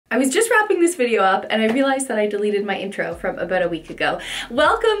I was just wrapping this video up and I realized that I deleted my intro from about a week ago.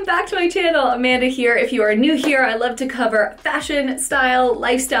 Welcome back to my channel, Amanda here. If you are new here, I love to cover fashion, style,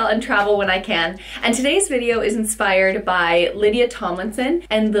 lifestyle, and travel when I can. And today's video is inspired by Lydia Tomlinson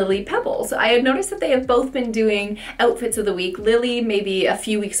and Lily Pebbles. I had noticed that they have both been doing outfits of the week. Lily maybe a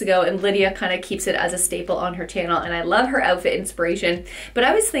few weeks ago, and Lydia kind of keeps it as a staple on her channel, and I love her outfit inspiration. But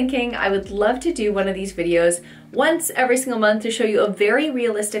I was thinking I would love to do one of these videos once every single month to show you a very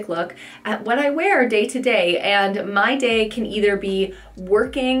realistic look at what I wear day to day. And my day can either be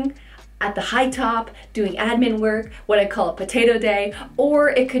working at the high top, doing admin work, what I call a potato day, or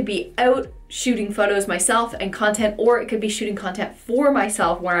it could be out shooting photos myself and content, or it could be shooting content for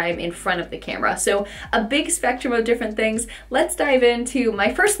myself where I'm in front of the camera. So a big spectrum of different things. Let's dive into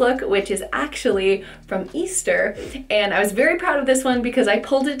my first look, which is actually from Easter. And I was very proud of this one because I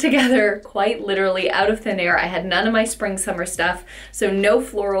pulled it together quite literally out of thin air. I had none of my spring summer stuff, so no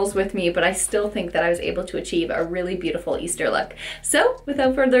florals with me, but I still think that I was able to achieve a really beautiful Easter look. So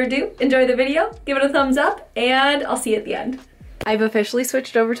without further ado, enjoy the video, give it a thumbs up, and I'll see you at the end. I've officially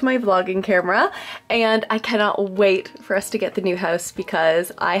switched over to my vlogging camera and I cannot wait for us to get the new house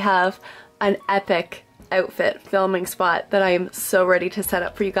because I have an epic outfit filming spot that I am so ready to set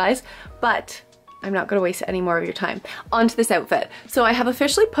up for you guys, but I'm not gonna waste any more of your time. On to this outfit. So I have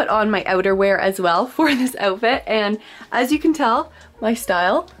officially put on my outerwear as well for this outfit, and as you can tell, my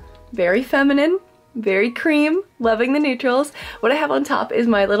style, very feminine, very cream, loving the neutrals. What I have on top is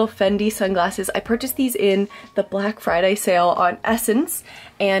my little Fendi sunglasses. I purchased these in the Black Friday sale on Essence,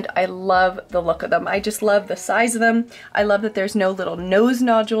 and I love the look of them. I just love the size of them. I love that there's no little nose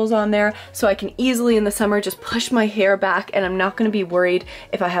nodules on there, so I can easily in the summer just push my hair back, and I'm not gonna be worried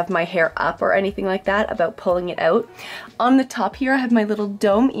if I have my hair up or anything like that about pulling it out. On the top here, I have my little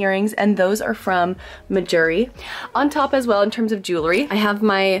dome earrings, and those are from Broderie. On top as well, in terms of jewelry, I have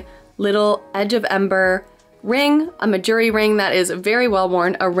my little Edge of Ember ring, a Broderie ring that is very well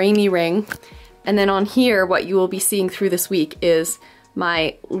worn, a Rainy ring. And then on here, what you will be seeing through this week is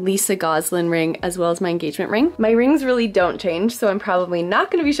my Lisa Goslin ring as well as my engagement ring. My rings really don't change, so I'm probably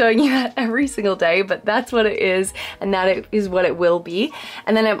not gonna be showing you that every single day, but that's what it is, and that is what it will be.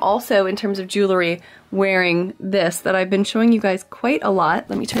 And then I'm also, in terms of jewelry, wearing this that I've been showing you guys quite a lot.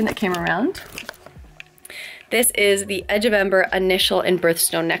 Let me turn that camera around. This is the Edge of Ember initial and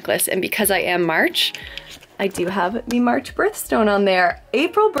birthstone necklace, and because I am March, I do have the March birthstone on there.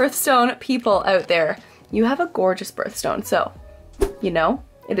 April birthstone people out there, you have a gorgeous birthstone, so you know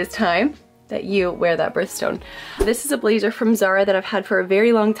it is time that you wear that birthstone. This is a blazer from Zara that I've had for a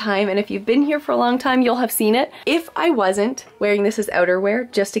very long time, and if you've been here for a long time, you'll have seen it. If I wasn't wearing this as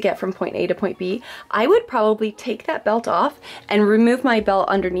outerwear just to get from point A to point B, I would probably take that belt off and remove my belt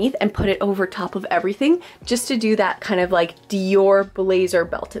underneath and put it over top of everything just to do that kind of like Dior blazer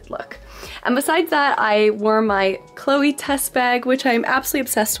belted look. And besides that, I wore my Chloe test bag, which I'm absolutely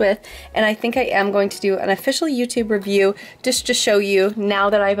obsessed with, and I think I am going to do an official YouTube review just to show you, now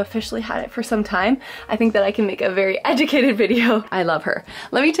that I've officially had it for some time, I think that I can make a very educated video. I love her.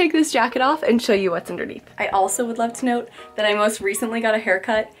 Let me take this jacket off and show you what's underneath. I also would love to note that I most recently got a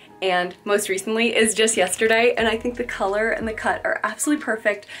haircut, and most recently is just yesterday, and I think the color and the cut are absolutely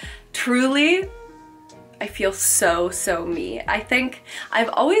perfect. Truly, I feel so me. I think I've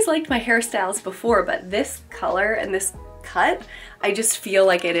always liked my hairstyles before, but this color and this cut, I just feel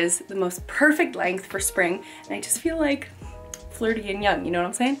like it is the most perfect length for spring, and I just feel like flirty and young, you know what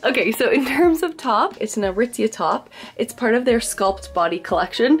I'm saying? Okay, so in terms of top, it's an Aritzia top. It's part of their Sculpt Body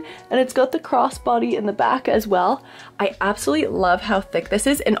collection, and it's got the crossbody in the back as well. I absolutely love how thick this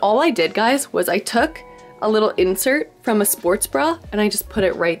is, and all I did, guys, was I took a little insert from a sports bra and I just put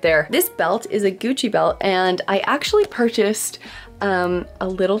it right there. This belt is a Gucci belt, and I actually purchased a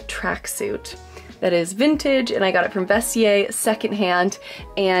little tracksuit that is vintage, and I got it from Vestiaire secondhand,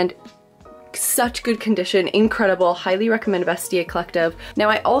 and such good condition, incredible, highly recommend Vestiaire Collective. Now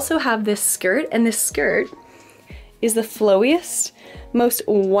I also have this skirt, and this skirt is the flowiest, most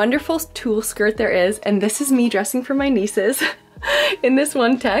wonderful tulle skirt there is, and this is me dressing for my nieces in this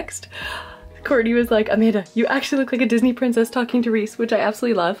one text. Courtney was like, Amanda, you actually look like a Disney princess talking to Reese, which I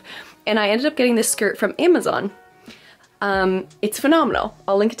absolutely love. And I ended up getting this skirt from Amazon. It's phenomenal.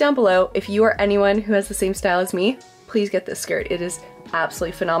 I'll link it down below. If you are anyone who has the same style as me, please get this skirt. It is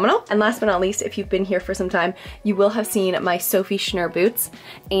absolutely phenomenal. And last but not least, if you've been here for some time, you will have seen my Sophie Schnurr boots,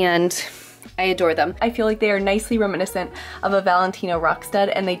 and I adore them. I feel like they are nicely reminiscent of a Valentino rock stud,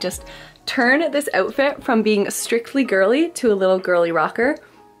 and they just turn this outfit from being strictly girly to a little girly rocker.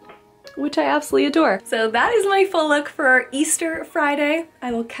 which I absolutely adore. So that is my full look for Easter Friday.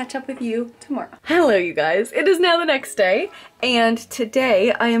 I will catch up with you tomorrow. Hello you guys, it is now the next day, and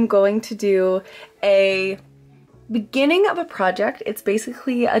today I am going to do a beginning of a project. It's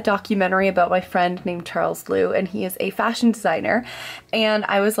basically a documentary about my friend named Charles Liu, and he is a fashion designer. And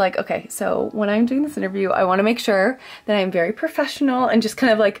I was like, okay, so when I'm doing this interview, I want to make sure that I'm very professional and just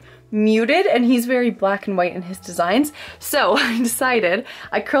kind of like muted, and he's very black and white in his designs. So I decided,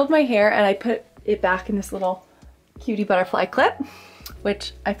 I curled my hair and I put it back in this little cutie butterfly clip,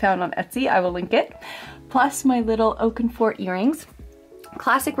 which I found on Etsy. I will link it. Plus my little Oakenfort earrings.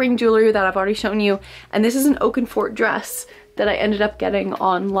 Classic ring jewelry that I've already shown you, and this is an Oakenfort dress that I ended up getting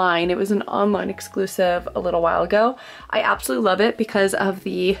online. It was an online exclusive a little while ago. I absolutely love it because of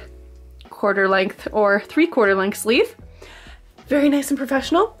the quarter length or 3/4 length sleeve. Very nice and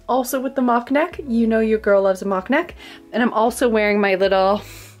professional. Also with the mock neck, you know your girl loves a mock neck. And I'm also wearing my little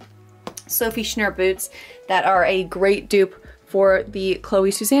Sophie Schnurr boots that are a great dupe for the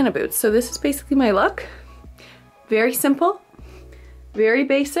Chloe Susanna boots. So this is basically my look. Very simple. Very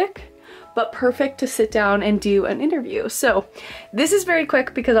basic, but perfect to sit down and do an interview. So this is very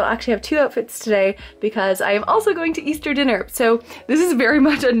quick because I'll actually have 2 outfits today because I am also going to Easter dinner. So this is very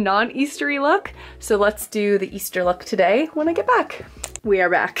much a non-Eastery look. So let's do the Easter look today when I get back. We are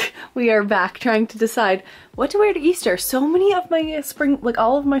back. We are back trying to decide what to wear to Easter. So many of my spring, like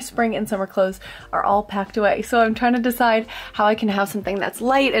all of my spring and summer clothes are all packed away. So I'm trying to decide how I can have something that's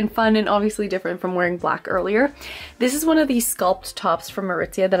light and fun and obviously different from wearing black earlier. This is one of these sculpt tops from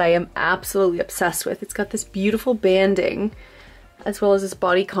Aritzia that I am absolutely obsessed with. It's got this beautiful banding as well as this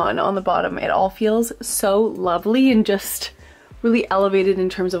bodycon on the bottom. It all feels so lovely and just really elevated in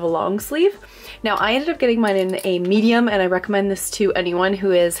terms of a long sleeve. Now I ended up getting mine in a medium, and I recommend this to anyone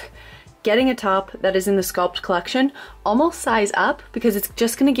who is getting a top that is in the Sculpt collection. Almost size up because it's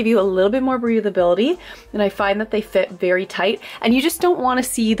just going to give you a little bit more breathability, and I find that they fit very tight and you just don't want to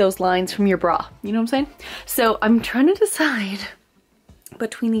see those lines from your bra. You know what I'm saying? So I'm trying to decide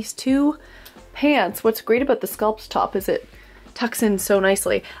between these 2 pants. What's great about the Sculpt top is it tucks in so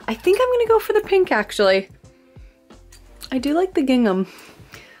nicely. I think I'm going to go for the pink actually. I do like the gingham.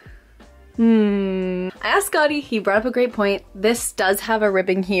 I asked Scotty, he brought up a great point. This does have a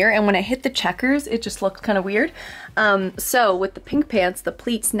ribbing here, and when I hit the checkers, it just looks kind of weird. So with the pink pants, the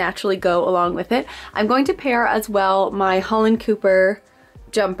pleats naturally go along with it. I'm going to pair as well my Holland Cooper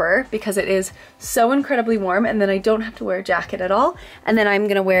jumper because it is so incredibly warm, and then I don't have to wear a jacket at all. And then I'm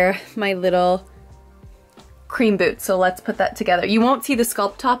gonna wear my little cream boots. So let's put that together. You won't see the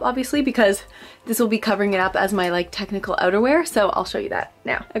Sculpt top obviously because this will be covering it up as my like technical outerwear, so I'll show you that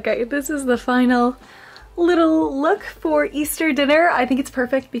now. Okay, this is the final little look for Easter dinner. I think it's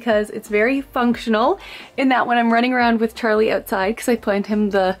perfect because it's very functional in that when I'm running around with Charlie outside, because I planned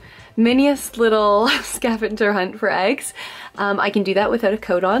him the miniest little scavenger hunt for eggs, I can do that without a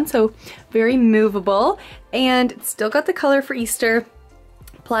coat on, so very movable, and it's still got the color for Easter,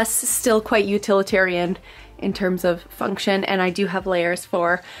 plus still quite utilitarian in terms of function. And I do have layers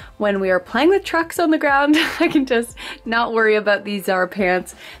for when we are playing with trucks on the ground. I can just not worry about these Zara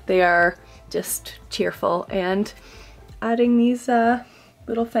pants. They are just cheerful, and adding these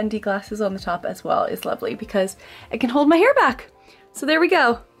little Fendi glasses on the top as well is lovely because it can hold my hair back. So there we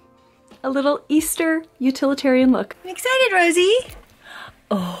go. A little Easter utilitarian look. I'm excited, Rosie.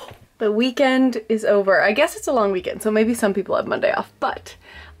 Oh, the weekend is over. I guess it's a long weekend, so maybe some people have Monday off, but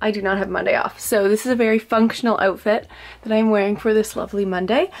I do not have Monday off. So this is a very functional outfit that I'm wearing for this lovely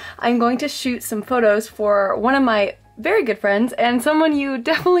Monday. I'm going to shoot some photos for one of my very good friends and someone you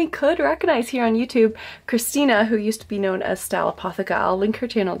definitely could recognize here on YouTube, Christina, who used to be known as Styleapotheca. I'll link her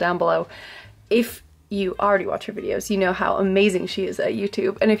channel down below. If you already watch her videos, you know how amazing she is at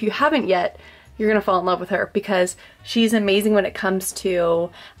YouTube. And if you haven't yet, you're gonna fall in love with her because she's amazing when it comes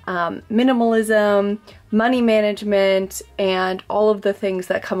to minimalism, money management, and all of the things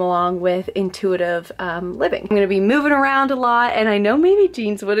that come along with intuitive living. I'm gonna be moving around a lot, and I know maybe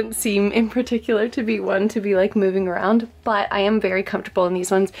jeans wouldn't seem in particular to be one to be like moving around, but I am very comfortable in these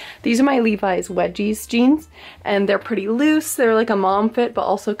ones. These are my Levi's Wedgies jeans, and they're pretty loose. They're like a mom fit, but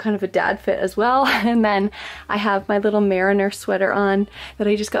also kind of a dad fit as well. And then I have my little Mariner sweater on that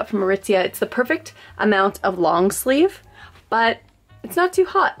I just got from Aritzia. It's the perfect amount of long sleeve, but it's not too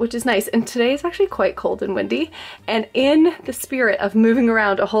hot, which is nice. And today is actually quite cold and windy. And in the spirit of moving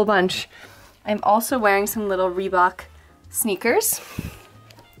around a whole bunch, I'm also wearing some little Reebok sneakers.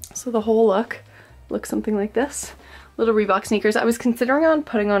 So the whole look looks something like this. Little Reebok sneakers. I was considering on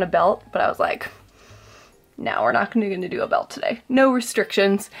putting on a belt, but I was like, no, we're not gonna do a belt today. No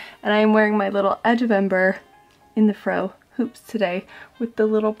restrictions. And I'm wearing my little Edge of Ember in the fro hoops today with the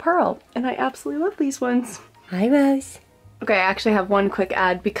little pearl, and I absolutely love these ones. Hi, Rose. Okay, I actually have one quick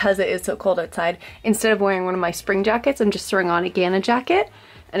ad because it is so cold outside. Instead of wearing one of my spring jackets, I'm just throwing on a Ghana jacket,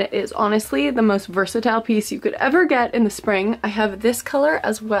 and it is honestly the most versatile piece you could ever get in the spring. I have this color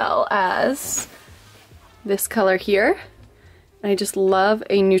as well as this color here. I just love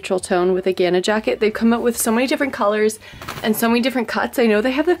a neutral tone with a Ghana jacket. They've come out with so many different colors and so many different cuts. I know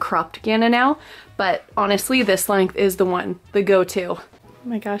they have the cropped Ghana now, but honestly, this length is the one, the go-to. Oh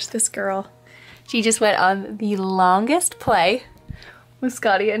my gosh, this girl. She just went on the longest play with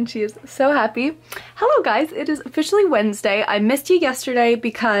Scotty and she is so happy. Hello guys, it is officially Wednesday. I missed you yesterday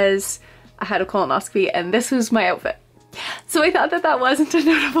because I had a colonoscopy and this was my outfit. So I thought that that wasn't a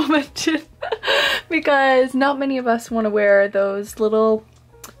notable mention because not many of us want to wear those little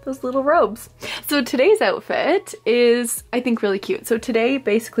robes. So today's outfit is, I think, really cute. So today,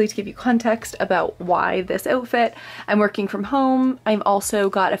 basically to give you context about why this outfit, I'm working from home. I've also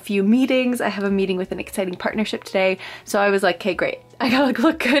got a few meetings. I have a meeting with an exciting partnership today. So I was like, okay, great. I gotta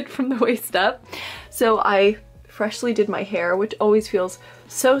look good from the waist up. So I freshly did my hair, which always feels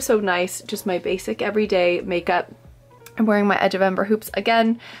so, so nice. Just my basic everyday makeup. I'm wearing my Edge of Ember hoops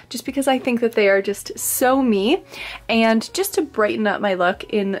again, just because I think that they are just so me. And just to brighten up my look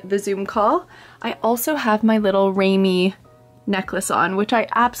in the Zoom call, I also have my little Raimi necklace on, which I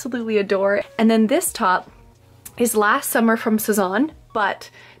absolutely adore. And then this top is last summer from Cezanne, but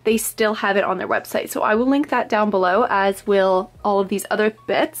they still have it on their website. So I will link that down below, as will all of these other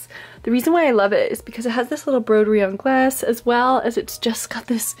bits. The reason why I love it is because it has this little Broderie Anglaise, as well as it's just got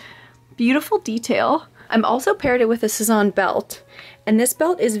this beautiful detail. I'm also paired it with a Cezanne belt, and this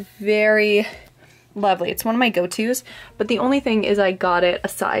belt is very lovely. It's one of my go-tos, but the only thing is I got it a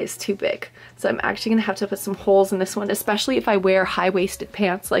size too big. So I'm actually gonna have to put some holes in this one, especially if I wear high-waisted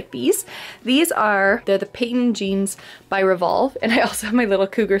pants like these. They're the Peyton jeans by Revolve, and I also have my little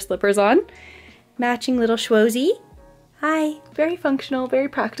cougar slippers on. Matching little schwozy. Hi. Very functional, very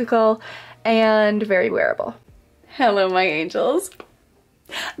practical, and very wearable. Hello, my angels.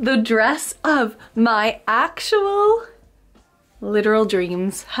 The dress of my actual literal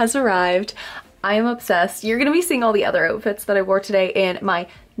dreams has arrived. I am obsessed. You're gonna be seeing all the other outfits that I wore today in my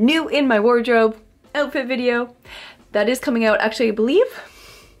new In My Wardrobe outfit video. That is coming out, actually, I believe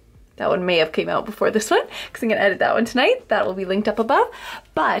that one may have came out before this one because I'm gonna edit that one tonight. That will be linked up above.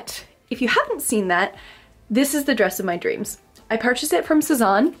 But if you haven't seen that, this is the dress of my dreams. I purchased it from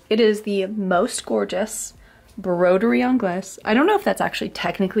Cezanne. It is the most gorgeous Broderie Anglaise. I don't know if that's actually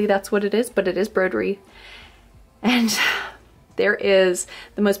technically that's what it is, but it is Broderie. And there is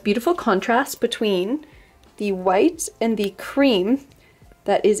the most beautiful contrast between the white and the cream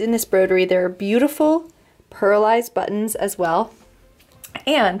that is in this Broderie. There are beautiful pearlized buttons as well.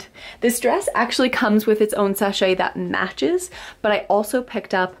 And this dress actually comes with its own sachet that matches, but I also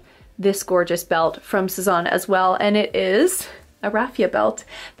picked up this gorgeous belt from Cezanne as well, and it is a raffia belt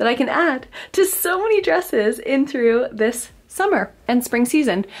that I can add to so many dresses in through this summer and spring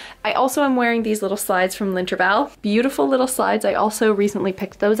season. I also am wearing these little slides from L'Intervalle. Beautiful little slides. I also recently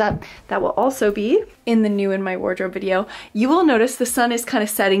picked those up. That will also be in the new In My Wardrobe video. You will notice the sun is kind of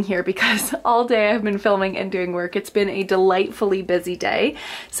setting here because all day I've been filming and doing work. It's been a delightfully busy day.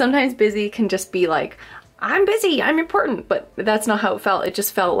 Sometimes busy can just be like, I'm busy, I'm important, but that's not how it felt. It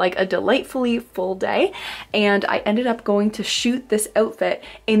just felt like a delightfully full day. And I ended up going to shoot this outfit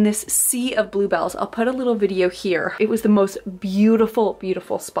in this sea of bluebells. I'll put a little video here. It was the most beautiful,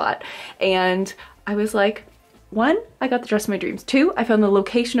 beautiful spot. And I was like, one, I got the dress of my dreams. Two, I found the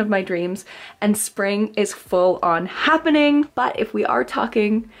location of my dreams, and spring is full on happening. But if we are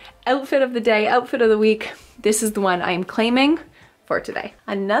talking outfit of the day, outfit of the week, this is the one I am claiming for today.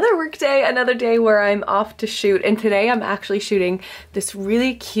 Another work day, another day where I'm off to shoot, and today I'm actually shooting this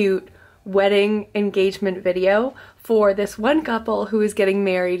really cute wedding engagement video for this one couple who is getting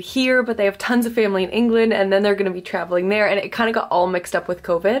married here, but they have tons of family in England, and then they're gonna be traveling there, and it kind of got all mixed up with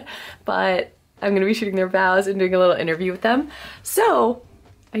COVID, but I'm gonna be shooting their vows and doing a little interview with them. So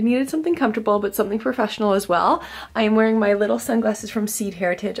I needed something comfortable, but something professional as well. I am wearing my little sunglasses from Seed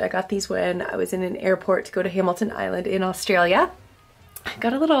Heritage. I got these when I was in an airport to go to Hamilton Island in Australia. I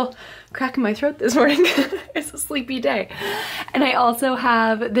got a little crack in my throat this morning. It's a sleepy day. And I also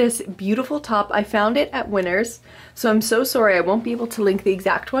have this beautiful top. I found it at Winners, so I'm so sorry I won't be able to link the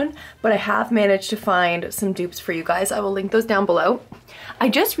exact one, but I have managed to find some dupes for you guys. I will link those down below. I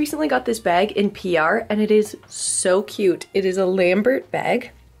just recently got this bag in PR, and it is so cute. It is a Lambert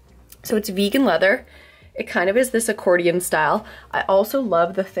bag, so it's vegan leather. It kind of is this accordion style. I also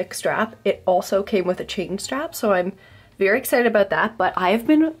love the thick strap. It also came with a chain strap, so I'm very excited about that, but I have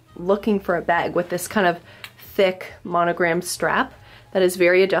been looking for a bag with this kind of thick monogram strap that is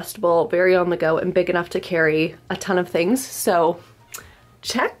very adjustable, very on the go, and big enough to carry a ton of things. So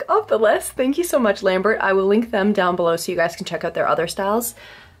check off the list. Thank you so much, Lambert. I will link them down below so you guys can check out their other styles.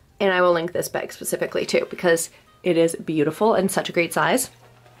 And I will link this bag specifically too, because it is beautiful and such a great size.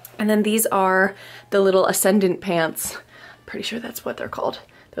 And then these are the little Ascendant pants. I'm pretty sure that's what they're called.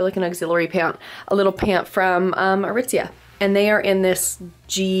 They're like an auxiliary pant, a little pant from Aritzia. And they are in this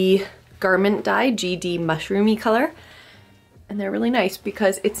G garment dye, GD mushroomy color. And they're really nice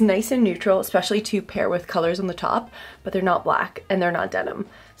because it's nice and neutral, especially to pair with colors on the top, but they're not black and they're not denim.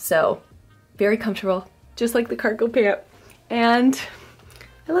 So very comfortable, just like the cargo pant. And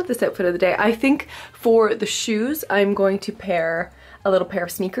I love this outfit of the day. I think for the shoes, I'm going to pair a little pair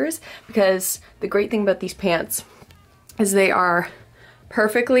of sneakers, because the great thing about these pants is they are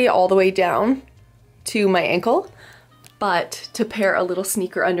perfectly all the way down to my ankle. But to pair a little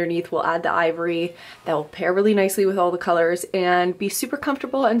sneaker underneath, we'll add the ivory. That will pair really nicely with all the colors and be super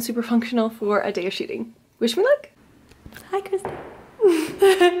comfortable and super functional for a day of shooting. Wish me luck. Hi, Krista.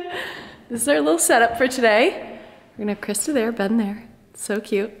 This is our little setup for today. We're gonna have Krista there, Ben there. So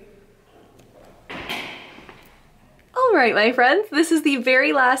cute. All right, my friends, this is the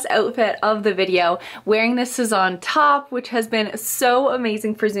very last outfit of the video, wearing this Cezanne top, which has been so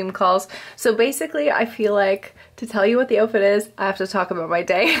amazing for Zoom calls. So basically, I feel like to tell you what the outfit is, I have to talk about my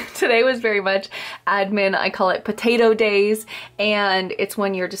day. Today was very much admin. I call it potato days, and it's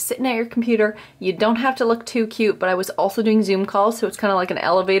when you're just sitting at your computer. You don't have to look too cute, but I was also doing Zoom calls, so it's kind of like an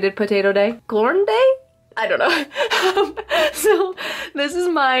elevated potato day. Glorn day? I don't know. So this is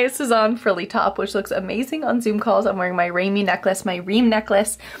my Cezanne frilly top, which looks amazing on Zoom calls. I'm wearing my Rami necklace, my Reem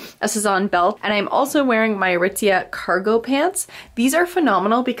necklace, a Cezanne belt, and I'm also wearing my Aritzia cargo pants. These are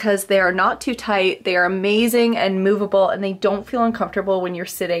phenomenal because they are not too tight, they are amazing and movable, and they don't feel uncomfortable when you're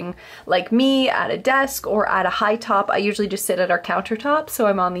sitting like me at a desk or at a high top. I usually just sit at our countertop, so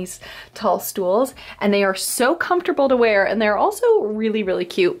I'm on these tall stools, and they are so comfortable to wear, and they're also really, really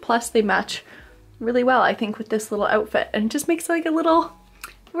cute. Plus they match really well, I think, with this little outfit, and it just makes like a little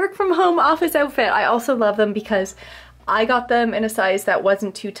work from home office outfit. I also love them because I got them in a size that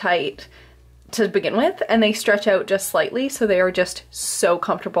wasn't too tight to begin with, and they stretch out just slightly, so they are just so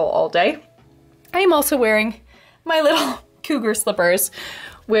comfortable all day. I am also wearing my little cougar slippers,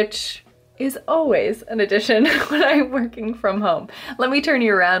 which is always an addition when I'm working from home. Let me turn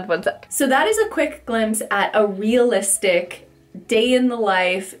you around one sec. So that is a quick glimpse at a realistic day in the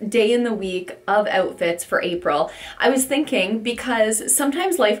life, day in the week of outfits for April. I was thinking, because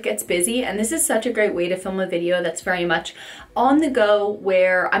sometimes life gets busy, and this is such a great way to film a video that's very much on the go,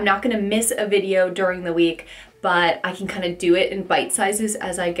 where I'm not gonna miss a video during the week, but I can kind of do it in bite sizes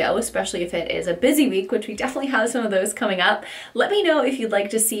as I go, especially if it is a busy week, which we definitely have some of those coming up. Let me know if you'd like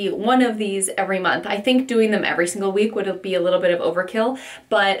to see one of these every month. I think doing them every single week would be a little bit of overkill,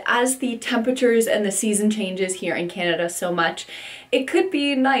 but as the temperatures and the season changes here in Canada so much, it could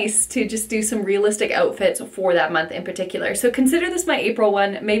be nice to just do some realistic outfits for that month in particular. So consider this my April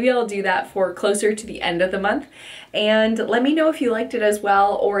one. Maybe I'll do that for closer to the end of the month. And let me know if you liked it as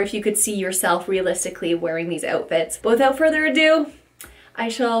well, or if you could see yourself realistically wearing these outfits. But without further ado, I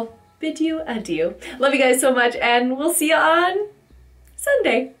shall bid you adieu. Love you guys so much, and we'll see you on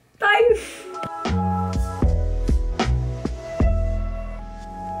Sunday. Bye.